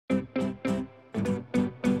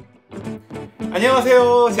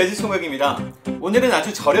안녕하세요, 제주총각입니다. 오늘은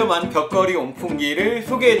아주 저렴한 벽걸이 온풍기를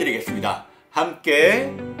소개해 드리겠습니다.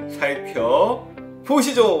 함께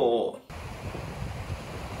살펴보시죠.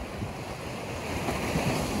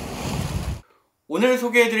 오늘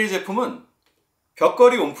소개해 드릴 제품은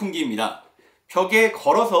벽걸이 온풍기입니다. 벽에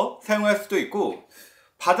걸어서 사용할 수도 있고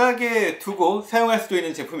바닥에 두고 사용할 수도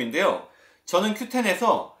있는 제품인데요, 저는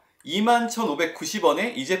Q10에서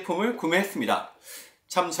 21,590원에 이 제품을 구매했습니다.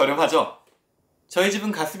 참 저렴하죠? 저희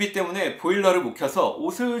집은 가스비 때문에 보일러를 못 켜서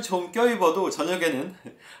옷을 좀 껴입어도 저녁에는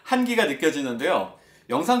한기가 느껴지는데요,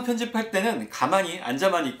 영상 편집할 때는 가만히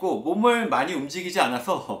앉아만 있고 몸을 많이 움직이지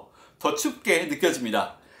않아서 더 춥게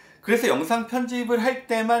느껴집니다. 그래서 영상 편집을 할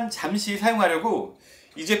때만 잠시 사용하려고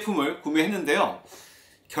이 제품을 구매했는데요,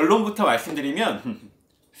 결론부터 말씀드리면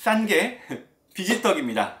싼 게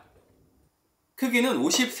비지떡입니다. 크기는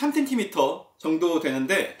 53cm 정도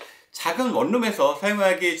되는데 작은 원룸에서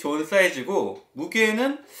사용하기 좋은 사이즈고,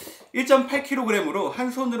 무게는 1.8kg으로 한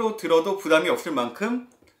손으로 들어도 부담이 없을 만큼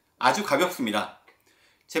아주 가볍습니다.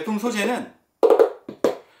 제품 소재는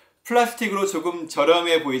플라스틱으로 조금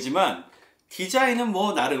저렴해 보이지만 디자인은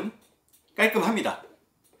나름 깔끔합니다.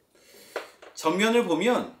 전면을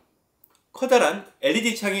보면 커다란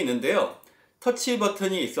LED 창이 있는데요, 터치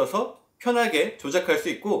버튼이 있어서 편하게 조작할 수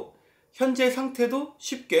있고 현재 상태도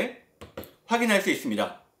쉽게 확인할 수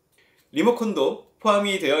있습니다. 리모컨도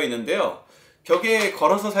포함이 되어 있는데요, 벽에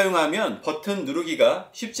걸어서 사용하면 버튼 누르기가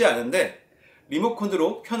쉽지 않은데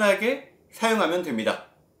리모컨으로 편하게 사용하면 됩니다.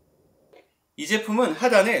 이 제품은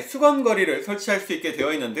하단에 수건거리를 설치할 수 있게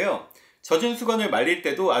되어 있는데요, 젖은 수건을 말릴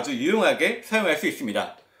때도 아주 유용하게 사용할 수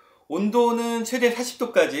있습니다. 온도는 최대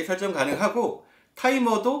 40도까지 설정 가능하고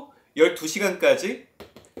타이머도 12시간까지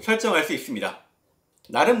설정할 수 있습니다.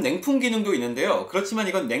 나름 냉풍 기능도 있는데요, 그렇지만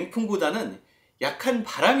이건 냉풍보다는 약한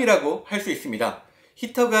바람이라고 할 수 있습니다.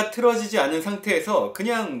 히터가 틀어지지 않은 상태에서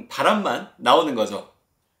그냥 바람만 나오는 거죠.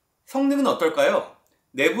 성능은 어떨까요?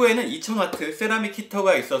 내부에는 2000W 세라믹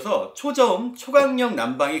히터가 있어서 초저음 초강력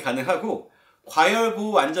난방이 가능하고 과열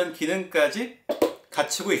보호 안전 기능까지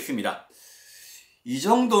갖추고 있습니다. 이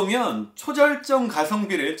정도면 초절정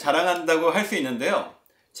가성비를 자랑한다고 할 수 있는데요,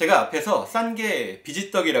 제가 앞에서 싼 게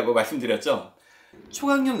비지떡이라고 말씀드렸죠.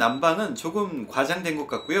 초강력 난방은 조금 과장된 것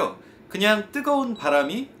같고요, 그냥 뜨거운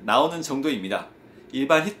바람이 나오는 정도입니다.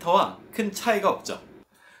 일반 히터와 큰 차이가 없죠.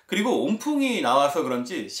 그리고 온풍이 나와서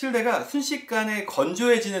그런지 실내가 순식간에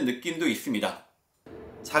건조해지는 느낌도 있습니다.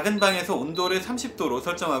 작은 방에서 온도를 30도로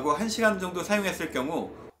설정하고 1시간 정도 사용했을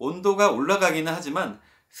경우 온도가 올라가기는 하지만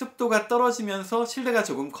습도가 떨어지면서 실내가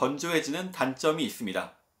조금 건조해지는 단점이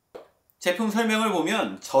있습니다. 제품 설명을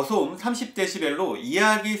보면 저소음 30dB로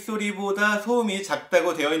이야기 소리보다 소음이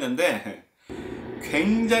작다고 되어 있는데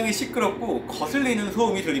굉장히 시끄럽고 거슬리는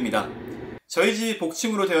소음이 들립니다. 저희 집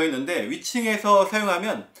복층으로 되어 있는데 위층에서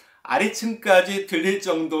사용하면 아래층까지 들릴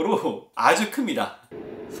정도로 아주 큽니다.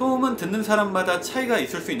 소음은 듣는 사람마다 차이가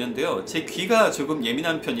있을 수 있는데요, 제 귀가 조금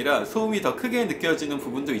예민한 편이라 소음이 더 크게 느껴지는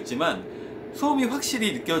부분도 있지만 소음이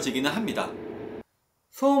확실히 느껴지기는 합니다.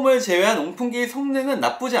 소음을 제외한 온풍기의 성능은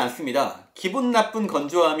나쁘지 않습니다. 기분 나쁜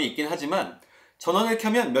건조함이 있긴 하지만 전원을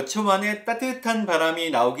켜면 몇 초 만에 따뜻한 바람이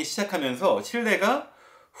나오기 시작하면서 실내가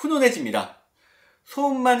훈훈해집니다.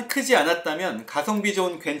 소음만 크지 않았다면 가성비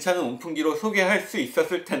좋은 괜찮은 온풍기로 소개할 수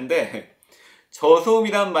있었을 텐데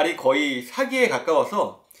저소음이란 말이 거의 사기에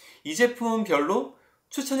가까워서 이 제품은 별로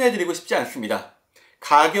추천해드리고 싶지 않습니다.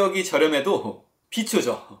 가격이 저렴해도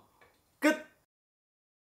비추죠.